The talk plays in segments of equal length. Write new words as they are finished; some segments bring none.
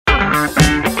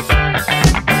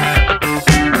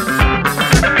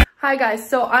Hi guys,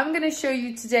 so I'm gonna show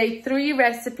you today 3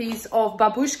 recipes of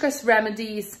Babushkas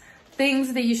remedies,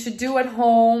 things that you should do at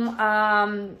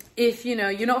home if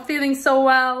you're not feeling so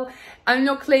well. I'm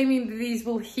not claiming that these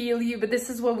will heal you, but this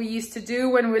is what we used to do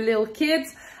when we were little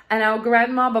kids, and our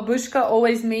grandma Babushka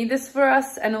always made this for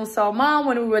us, and also our mom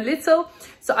when we were little.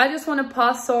 So I just want to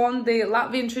pass on the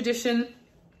Latvian tradition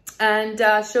and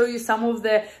show you some of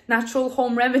the natural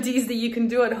home remedies that you can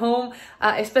do at home,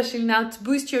 especially now to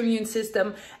boost your immune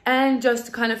system and just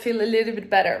to kind of feel a little bit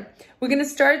better. We're going to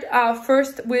start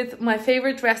first with my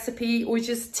favorite recipe, which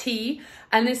is tea.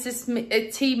 And this is a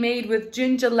tea made with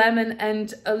ginger, lemon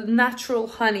and natural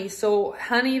honey. So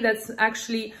honey that's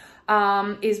actually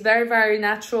is very, very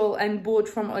natural and bought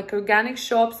from like organic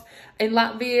shops. In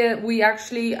Latvia, we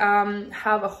actually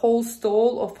have a whole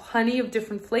stall of honey of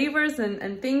different flavors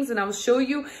and things, and I'll show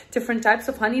you different types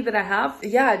of honey that I have.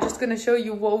 Yeah, just gonna show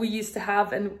you what we used to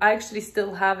have, and I actually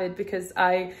still have it because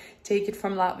I take it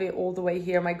from Latvia all the way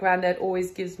here. My granddad always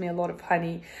gives me a lot of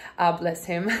honey, bless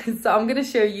him. So I'm gonna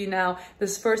show you now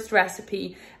this first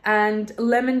recipe, and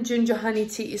lemon ginger honey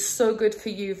tea is so good for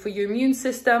you, for your immune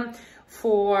system,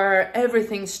 for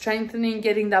everything, strengthening,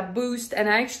 getting that boost. And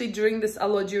I actually drink this a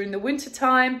lot during the winter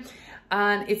time,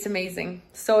 and it's amazing.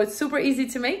 So it's super easy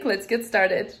to make. Let's get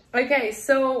started. Okay,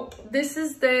 so this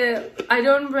is I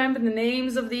don't remember the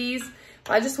names of these,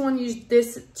 but I just want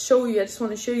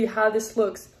to show you how this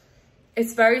looks.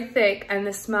 It's very thick and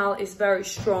the smell is very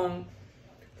strong.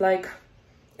 Like,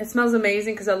 it smells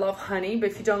amazing because I love honey, but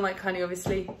if you don't like honey,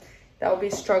 obviously that would be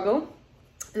a struggle.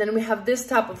 And then we have this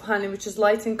type of honey, which is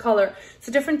light in color.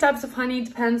 So different types of honey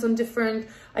depends on different,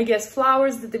 I guess,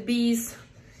 flowers that the bees,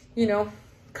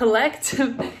 collect.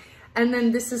 And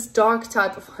then this is dark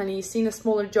type of honey. You see in a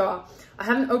smaller jar. I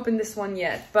haven't opened this one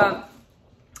yet, but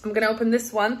I'm gonna open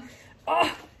this one.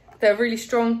 Oh, they're really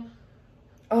strong.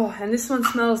 Oh, and this one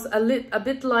smells a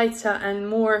bit lighter and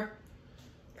more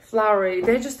flowery.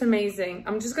 They're just amazing.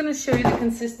 I'm just gonna show you the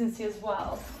consistency as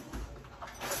well.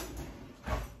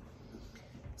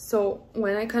 So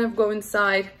when I kind of go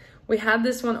inside, we had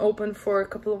this one open for a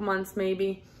couple of months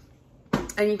maybe.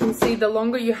 And you can see the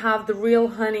longer you have, the real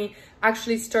honey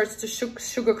actually starts to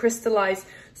sugar crystallize.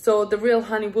 So the real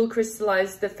honey will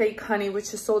crystallize. The fake honey,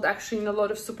 which is sold actually in a lot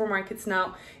of supermarkets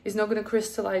now, is not going to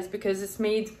crystallize because it's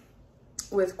made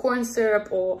with corn syrup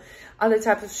or other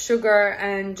type of sugar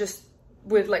and just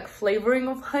with like flavoring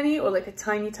of honey or like a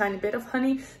tiny bit of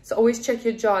honey. So always check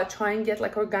your jar. Try and get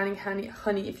like organic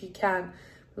honey if you can.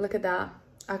 Look at that.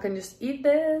 I can just eat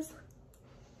this.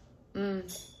 I'm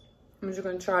just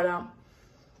gonna try it out.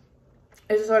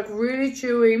 It's like really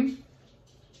chewy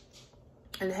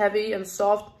and heavy and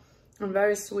soft and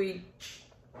very sweet.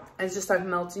 It's just like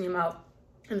melts in your mouth.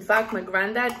 In fact, my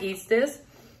granddad eats this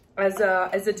as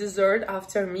a dessert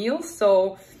after a meal.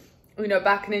 So,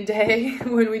 back in the day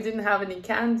when we didn't have any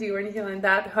candy or anything like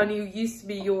that, honey used to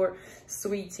be your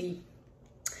sweetie.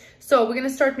 So we're gonna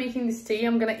start making this tea.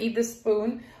 I'm gonna eat this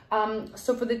spoon.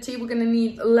 So for the tea, we're gonna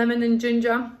need lemon and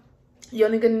ginger. You're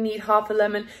only gonna need half a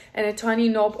lemon and a tiny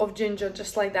knob of ginger,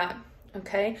 just like that.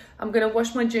 Okay, I'm gonna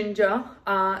wash my ginger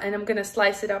and I'm gonna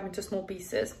slice it up into small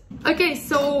pieces. Okay,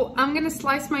 so I'm gonna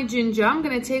slice my ginger. I'm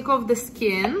gonna take off the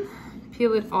skin,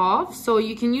 peel it off. So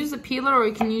you can use a peeler or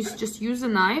you can just use a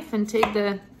knife and take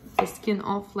the skin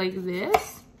off like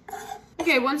this.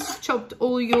 Okay, once you've chopped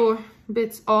all your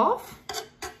bits off,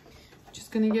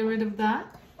 just gonna get rid of that.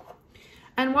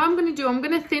 And what I'm gonna do, I'm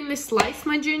gonna thinly slice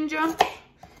my ginger.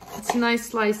 It's nice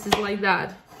slices like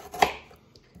that.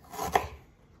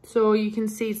 So you can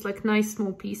see it's like nice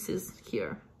small pieces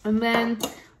here. And then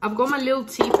I've got my little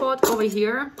teapot over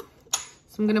here.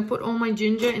 So I'm gonna put all my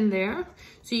ginger in there.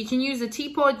 So you can use a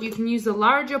teapot, you can use a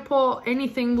larger pot,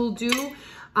 anything will do.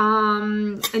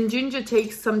 And ginger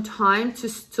takes some time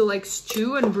to like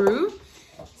stew and brew.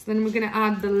 So then we're gonna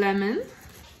add the lemon.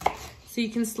 So you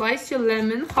can slice your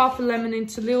lemon, half a lemon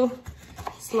into little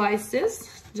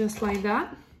slices, just like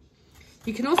that.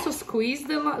 You can also squeeze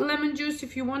the lemon juice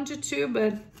if you wanted to,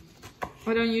 but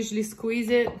I don't usually squeeze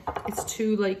it. It's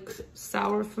too like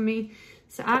sour for me.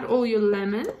 So add all your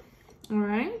lemon, all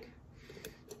right?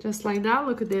 Just like that,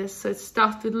 look at this. So it's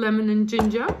stuffed with lemon and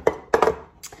ginger.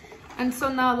 And so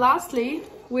now lastly,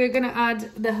 we're gonna add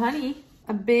the honey,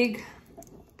 a big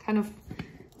kind of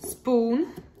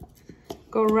spoon.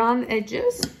 Go around the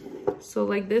edges, so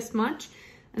like this much,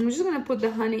 and we're just gonna put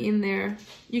the honey in there.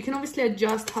 You can obviously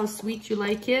adjust how sweet you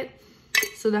like it,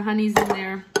 so the honey's in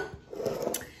there.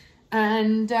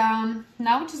 And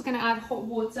now we're just gonna add hot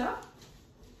water.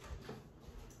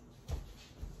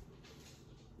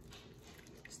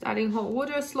 Starting hot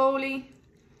water slowly,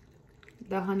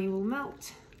 the honey will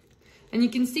melt. And you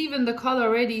can see even the color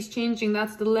already is changing.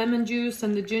 That's the lemon juice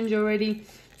and the ginger already.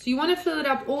 So you want to fill it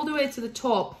up all the way to the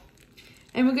top.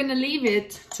 And we're going to leave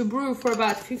it to brew for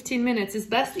about 15 minutes. It's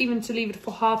best even to leave it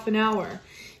for half an hour,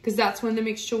 because that's when the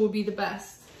mixture will be the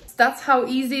best. That's how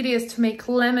easy it is to make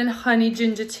lemon honey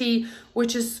ginger tea,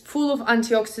 which is full of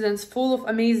antioxidants, full of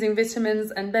amazing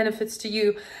vitamins and benefits to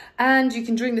you. And you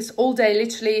can drink this all day,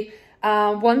 literally.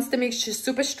 Once the mixture is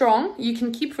super strong, you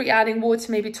can keep re-adding water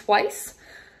maybe twice.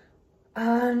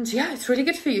 And yeah, it's really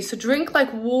good for you. So drink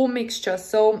like warm mixture.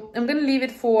 So I'm gonna leave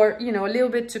it for, you know, a little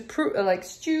bit to like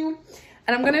stew.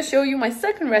 And I'm gonna show you my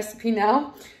second recipe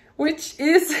now, which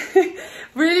is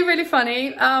really, really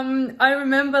funny. I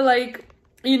remember, like,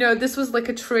 you know, this was like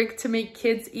a trick to make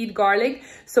kids eat garlic.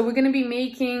 So we're gonna be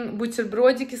making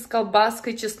бутербродики с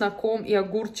колбаской, чесноком и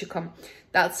огурчиком.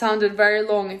 That sounded very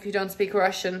long if you don't speak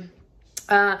Russian.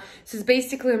 So it's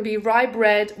basically gonna be rye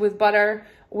bread with butter,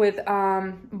 with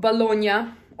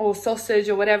Bologna or sausage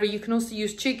or whatever. You can also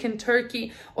use chicken,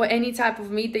 turkey, or any type of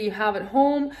meat that you have at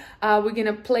home. We're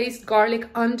gonna place garlic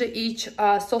under each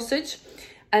sausage,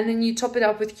 and then you top it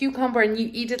up with cucumber and you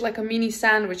eat it like a mini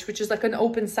sandwich, which is like an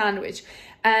open sandwich.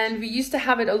 And we used to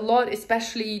have it a lot,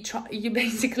 especially you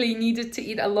basically needed to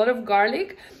eat a lot of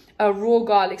garlic, raw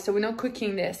garlic. So we're not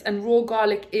cooking this, and raw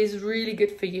garlic is really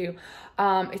good for you.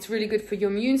 It's really good for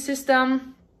your immune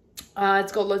system.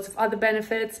 It's got lots of other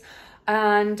benefits.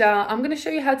 And I'm going to show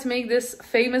you how to make this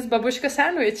famous babushka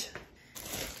sandwich.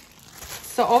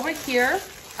 So over here,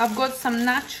 I've got some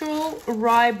natural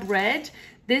rye bread.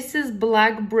 This is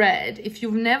black bread. If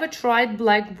you've never tried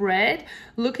black bread,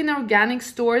 look in organic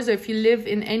stores, or if you live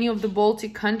in any of the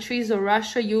Baltic countries or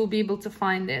Russia, you'll be able to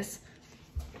find this.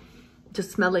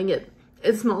 Just smelling it.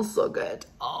 It smells so good.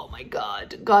 Oh my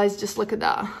God. Guys, just look at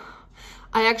that.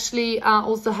 I actually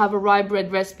also have a rye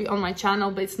bread recipe on my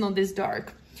channel, but it's not this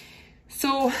dark.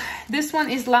 So this one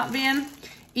is Latvian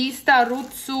Ista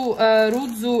Rudzu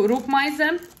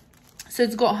Rupmaise. So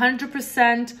it's got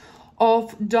 100%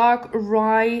 of dark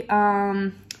rye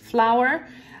flour,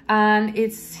 and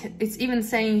it's even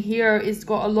saying here it's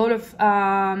got a lot of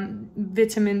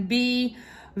vitamin B,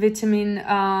 vitamin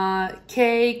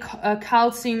K,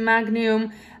 calcium,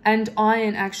 magnesium, and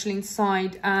iron actually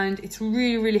inside, and it's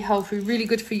really, really healthy, really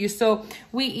good for you. So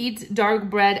we eat dark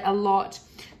bread a lot.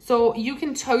 So you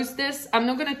can toast this. I'm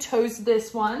not going to toast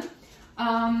this one.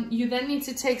 You then need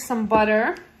to take some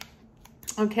butter,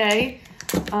 okay?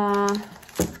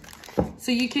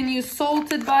 So you can use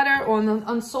salted butter or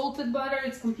unsalted butter.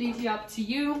 It's completely up to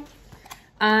you.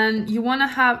 And you want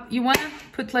to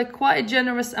put like quite a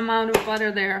generous amount of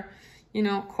butter there, you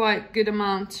know, quite good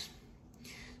amount.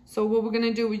 So what we're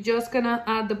gonna do, we're just gonna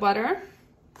add the butter,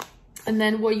 and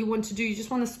then what you want to do, you just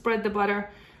want to spread the butter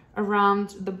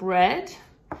around the bread.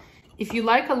 If you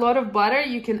like a lot of butter,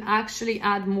 you can actually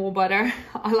add more butter.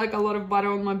 I like a lot of butter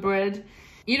on my bread.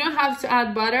 You don't have to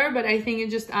add butter, but I think it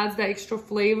just adds that extra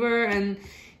flavor, and,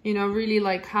 you know, really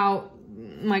like how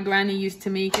my granny used to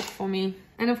make it for me.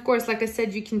 And of course, like I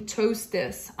said, you can toast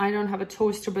this. I don't have a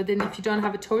toaster, but then if you don't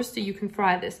have a toaster, you can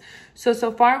fry this.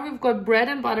 So far we've got bread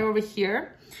and butter over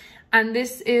here. And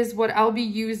this is what I'll be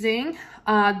using,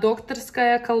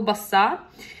 Doktorskaya Kolbosa.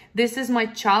 This is my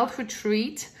childhood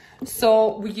treat.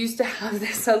 So we used to have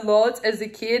this a lot as a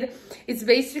kid. It's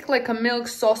basically like a milk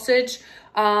sausage.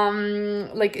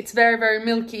 Like it's very, very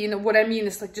milky. And what I mean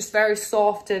is like just very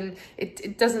soft, and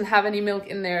it doesn't have any milk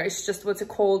in there. It's just what's it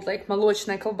called, like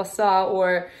молочная колбаса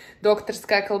or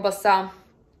Doktorskaya Kolbosa.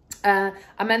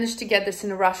 I managed to get this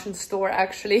in a Russian store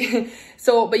actually.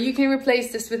 But you can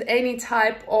replace this with any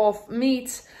type of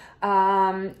meat,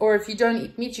 or if you don't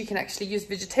eat meat, you can actually use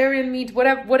vegetarian meat,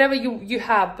 whatever you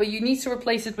have, but you need to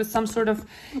replace it with some sort of,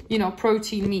 you know,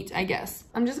 protein meat, I guess.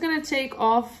 I'm just gonna take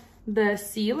off the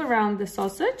seal around the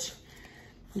sausage,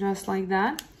 just like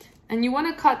that. And you want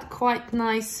to cut quite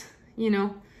nice, you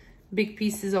know, big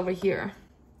pieces over here.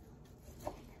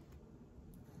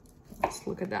 Let's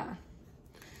look at that.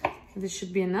 This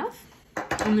should be enough.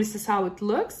 And this is how it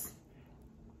looks.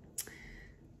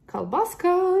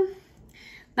 Kolboska.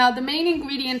 Now, the main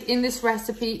ingredient in this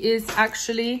recipe is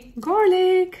actually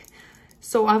garlic.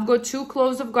 So I've got 2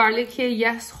 cloves of garlic here.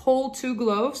 Yes, whole 2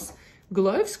 cloves.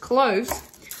 Cloves.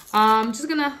 I'm just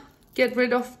gonna get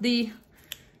rid of the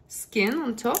skin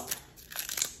on top.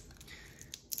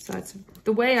 So it's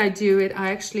the way I do it.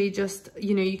 I actually just,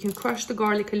 you know, you can crush the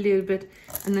garlic a little bit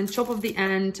and then chop off the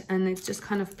end, and it just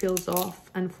kind of peels off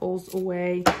and falls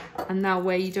away. And that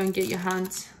way you don't get your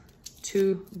hands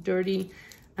too dirty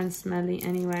and smelly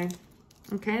anyway.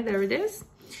 Okay, there it is.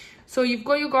 So you've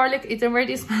got your garlic, it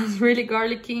already smells really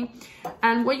garlicky.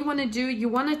 And what you want to do, you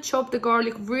want to chop the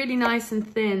garlic really nice and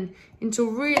thin into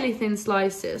really thin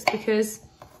slices, because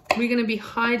we're going to be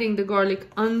hiding the garlic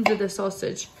under the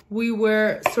sausage. We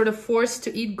were sort of forced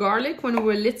to eat garlic when we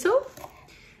were little,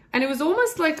 and it was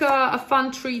almost like a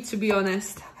fun treat, to be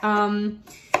honest.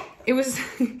 It was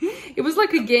it was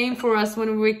like a game for us when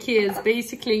we were kids.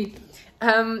 Basically,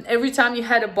 every time you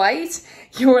had a bite,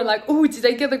 you were like, oh, did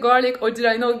I get the garlic or did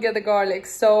I not get the garlic?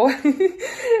 So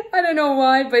I don't know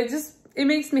why, but it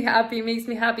makes me happy. It makes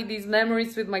me happy, these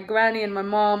memories with my granny and my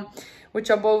mom, which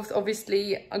are both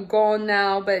obviously gone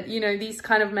now. But, you know, these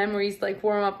kind of memories like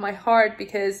warm up my heart,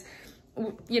 because,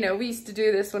 you know, we used to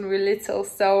do this when we were little.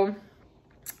 So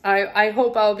I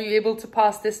hope I'll be able to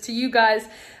pass this to you guys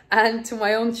and to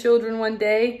my own children one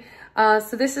day.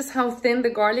 So this is how thin the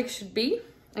garlic should be.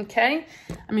 Okay,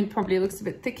 I mean, probably looks a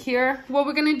bit thick here. What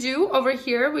we're gonna do over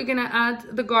here, we're gonna add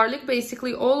the garlic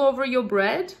basically all over your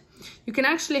bread. You can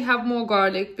actually have more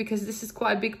garlic because this is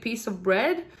quite a big piece of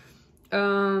bread.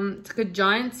 It's like a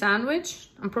giant sandwich.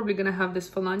 I'm probably gonna have this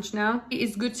for lunch now.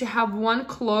 It's good to have 1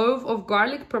 clove of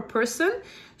garlic per person.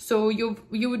 So you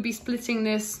would be splitting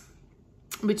this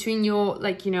between your,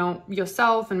 like, you know,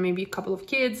 yourself and maybe a couple of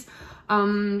kids.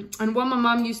 And what my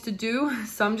mom used to do,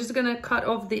 so I'm just gonna cut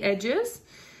off the edges.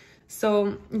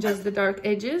 So just the dark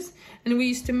edges. And we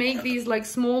used to make these like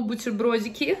small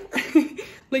buterbrodiki,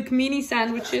 like mini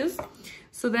sandwiches.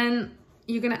 So then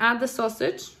you're gonna add the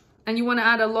sausage, and you wanna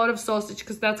add a lot of sausage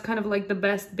because that's kind of like the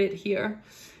best bit here.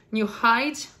 And you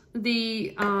hide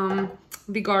the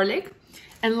garlic.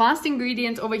 And last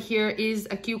ingredient over here is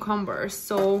a cucumber.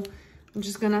 So I'm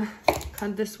just gonna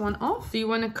cut this one off. So you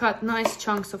wanna cut nice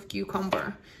chunks of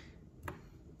cucumber.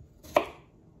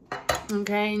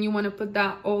 Okay, and you want to put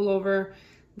that all over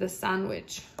the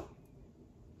sandwich.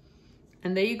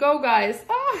 And there you go, guys.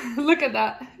 Ah, look at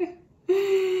that.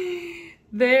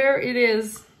 There it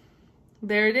is.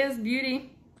 There it is,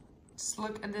 beauty. Just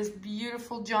look at this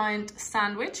beautiful giant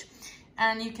sandwich.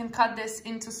 And you can cut this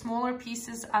into smaller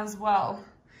pieces as well.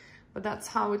 But that's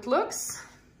how it looks.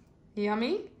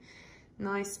 Yummy.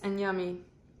 Nice and yummy.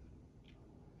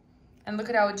 And look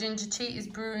at our ginger tea is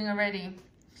brewing already.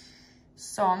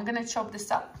 So I'm gonna chop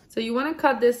this up. So you want to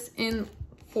cut this in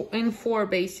 4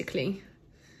 basically,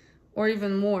 or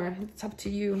even more. It's up to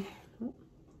you.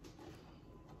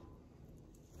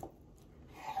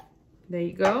 There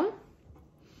you go.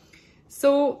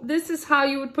 So this is how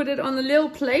you would put it on a little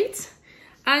plate,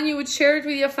 and you would share it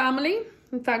with your family.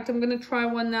 In fact, I'm gonna try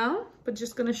one now, but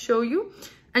just gonna show you.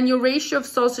 And your ratio of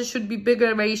sausage should be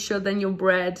bigger ratio than your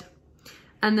bread.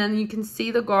 And then you can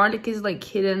see the garlic is like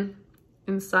hidden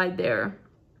inside there,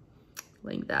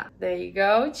 like that. There you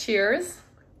go. Cheers.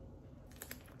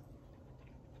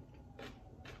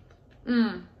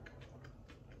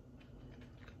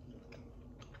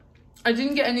 I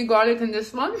didn't get any garlic in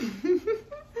this one.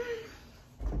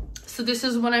 So this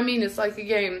is what I mean, it's like a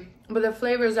game, but the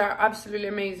flavors are absolutely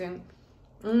amazing.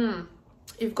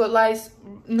 You've got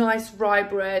nice rye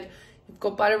bread, you've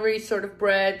got buttery sort of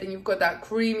bread, then you've got that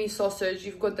creamy sausage,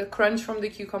 you've got the crunch from the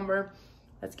cucumber.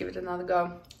 Let's give it another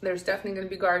go. There's definitely going to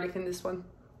be garlic in this one.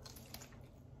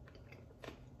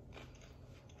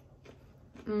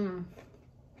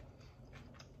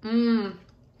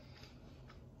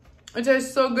 It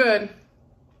tastes so good.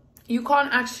 You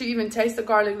can't actually even taste the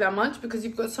garlic that much because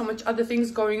you've got so much other things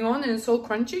going on and it's so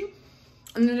crunchy.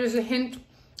 And then there's a hint,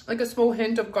 like a small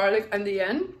hint of garlic at the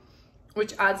end,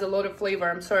 which adds a lot of flavor.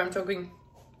 I'm sorry, I'm talking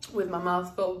with my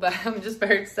mouth full, but I'm just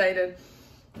very excited.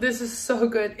 This is so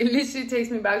good. It literally takes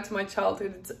me back to my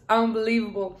childhood. It's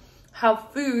unbelievable how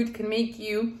food can make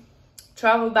you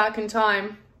travel back in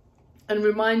time and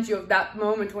remind you of that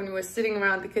moment when you were sitting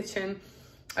around the kitchen.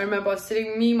 I remember I was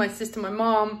sitting, me, my sister, my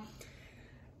mom,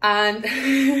 and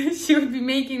she would be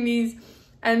making these,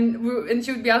 and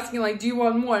she would be asking like, do you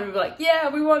want more? And we were like, yeah,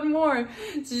 we want more.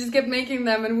 So she just kept making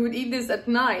them, and we would eat this at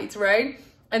night, right?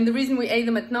 And the reason we ate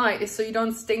them at night is so you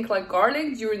don't stink like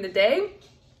garlic during the day.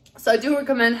 So I do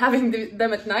recommend having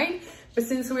them at night. But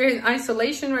since we're in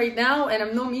isolation right now and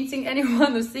I'm not meeting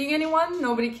anyone or seeing anyone,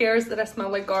 nobody cares that I smell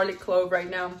like garlic clove right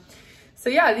now. So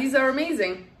yeah, these are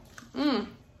amazing.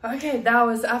 Okay, that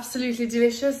was absolutely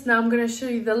delicious. Now I'm gonna show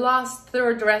you the last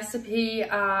third recipe,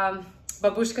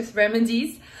 Babushkas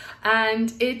remedies.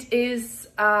 And it is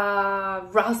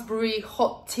raspberry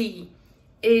hot tea.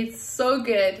 It's so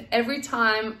good. Every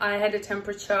time I had a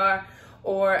temperature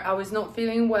or I was not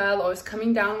feeling well or I was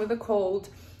coming down with a cold,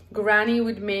 Granny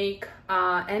would make,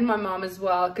 and my mom as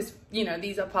well, because, you know,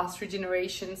 these are past 3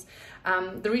 generations.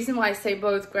 The reason why I say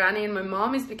both Granny and my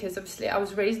mom is because obviously I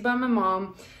was raised by my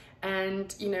mom,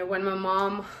 And you know, when my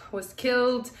mom was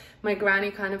killed, my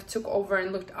granny kind of took over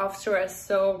and looked after us.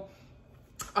 So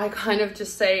I kind of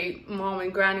just say mom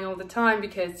and granny all the time,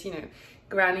 because you know,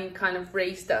 granny kind of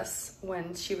raised us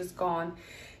when she was gone.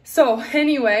 So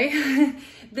anyway,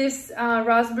 this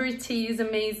raspberry tea is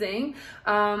amazing.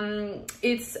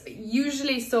 It's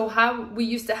usually, so how we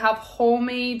used to have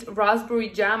homemade raspberry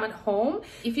jam at home.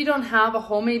 If you don't have a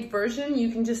homemade version,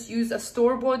 you can just use a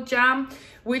store-bought jam,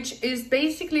 which is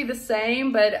basically the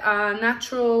same, but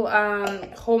natural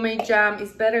homemade jam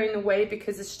is better in a way,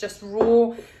 because it's just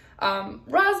raw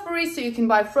raspberries. So you can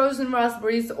buy frozen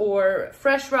raspberries or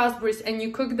fresh raspberries, and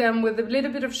you cook them with a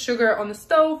little bit of sugar on the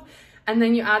stove, and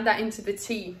then you add that into the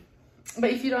tea.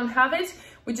 But if you don't have it,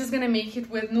 we're just gonna make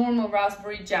it with normal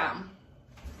raspberry jam.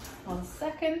 1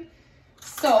 second.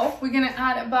 So we're gonna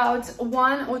add about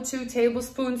 1 or 2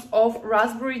 tablespoons of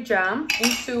raspberry jam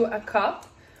into a cup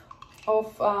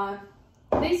of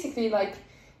basically like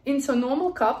into a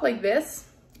normal cup like this.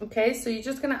 Okay, so you're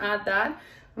just gonna add that.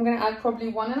 I'm gonna add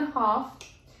probably 1.5.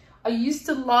 I used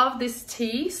to love this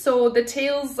tea. So the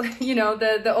tales, you know,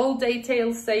 the old day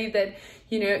tales say that,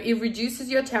 you know, it reduces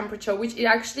your temperature, which it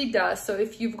actually does. So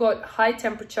if you've got high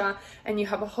temperature and you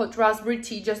have a hot raspberry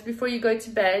tea just before you go to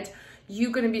bed,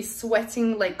 you're gonna be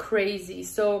sweating like crazy.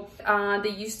 So they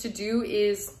used to do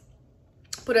is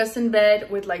put us in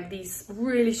bed with like these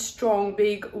really strong,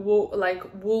 big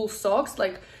wool socks,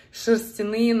 like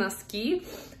шерстяные носки,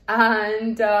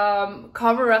 and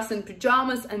cover us in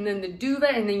pajamas, and then the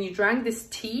duvet, and then you drank this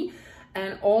tea,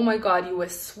 and oh my god, you were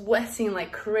sweating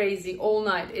like crazy all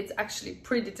night. It's actually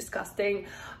pretty disgusting.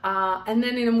 And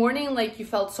then in the morning, like, you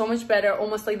felt so much better,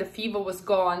 almost like the fever was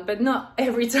gone, but not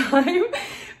every time.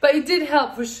 But it did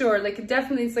help for sure. Like,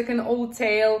 definitely, it's like an old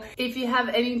tale. If you have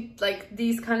any like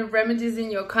these kind of remedies in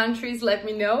your countries, let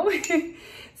me know.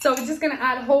 So we're just gonna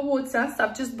add whole water. So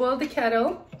I've just boiled the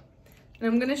kettle, and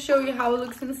I'm gonna show you how it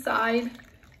looks inside.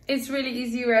 It's really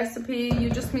easy recipe. You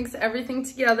just mix everything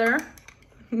together.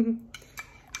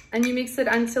 And you mix it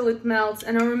until it melts.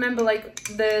 And I remember like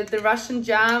the Russian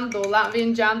jam, the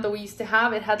Latvian jam that we used to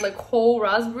have, it had like whole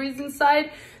raspberries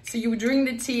inside. So you would drink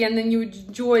the tea and then you would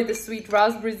enjoy the sweet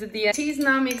raspberries at the end. Tea is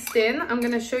now mixed in. I'm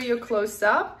gonna show you a close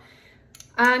up.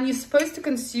 And you're supposed to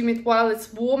consume it while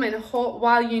it's warm and hot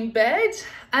while you're in bed,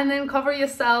 and then cover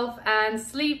yourself and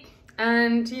sleep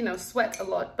and, you know, sweat a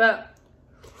lot. But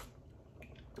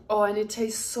oh, and it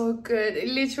tastes so good. It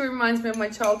literally reminds me of my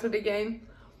childhood again.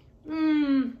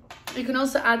 You can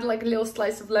also add like a little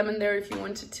slice of lemon there if you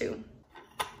wanted to.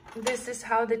 This is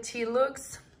how the tea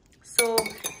looks. So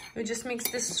you just mix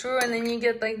this through, and then you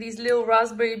get like these little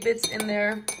raspberry bits in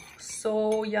there.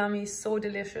 So yummy, so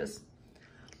delicious.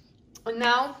 And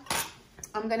now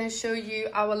I'm gonna show you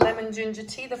our lemon ginger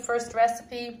tea, the first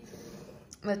recipe.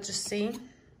 Let's just see.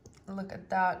 Look at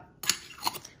that.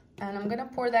 And I'm gonna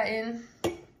pour that in.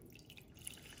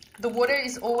 The water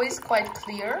is always quite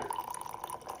clear.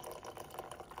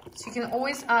 So you can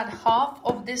always add half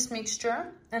of this mixture,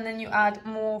 and then you add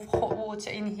more of hot water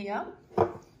in here.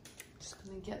 Just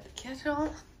gonna get the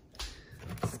kettle.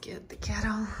 Let's get the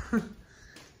kettle.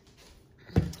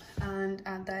 And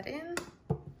add that in.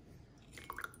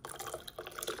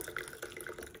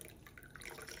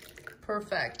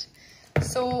 Perfect.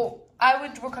 So I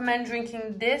would recommend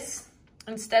drinking this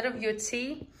instead of your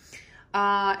tea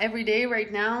every day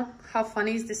right now. How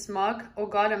funny is this mug? Oh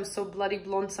god, I'm so bloody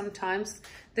blonde sometimes.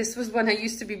 This was when I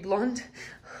used to be blonde.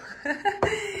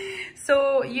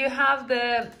 So you have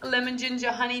the lemon ginger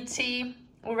honey tea,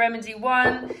 or remedy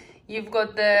 1. You've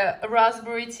got the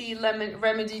raspberry tea, lemon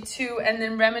remedy 2, and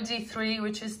then remedy 3,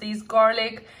 which is these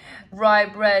garlic rye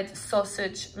bread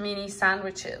sausage mini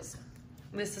sandwiches.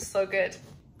 This is so good.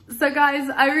 So guys,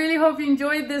 I really hope you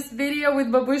enjoyed this video with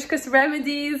Babushkas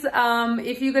remedies.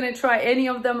 If you're gonna try any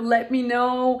of them, let me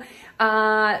know.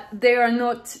 They are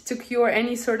not to cure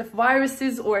any sort of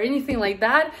viruses or anything like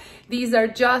that. These are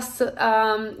just,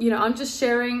 you know, I'm just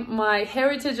sharing my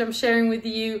heritage. I'm sharing with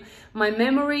you my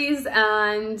memories.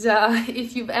 And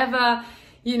if you've ever,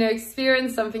 you know,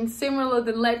 experienced something similar,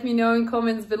 then let me know in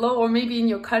comments below. Or maybe in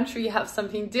your country you have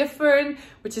something different,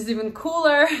 which is even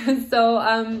cooler.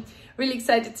 So really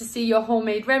excited to see your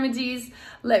homemade remedies.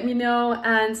 Let me know,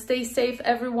 and stay safe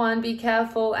everyone. Be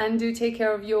careful and do take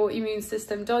care of your immune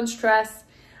system. Don't stress,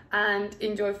 and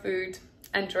enjoy food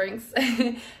and drinks.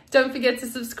 Don't forget to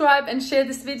subscribe and share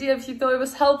this video if you thought it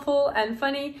was helpful and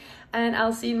funny, and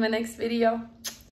I'll see you in my next video.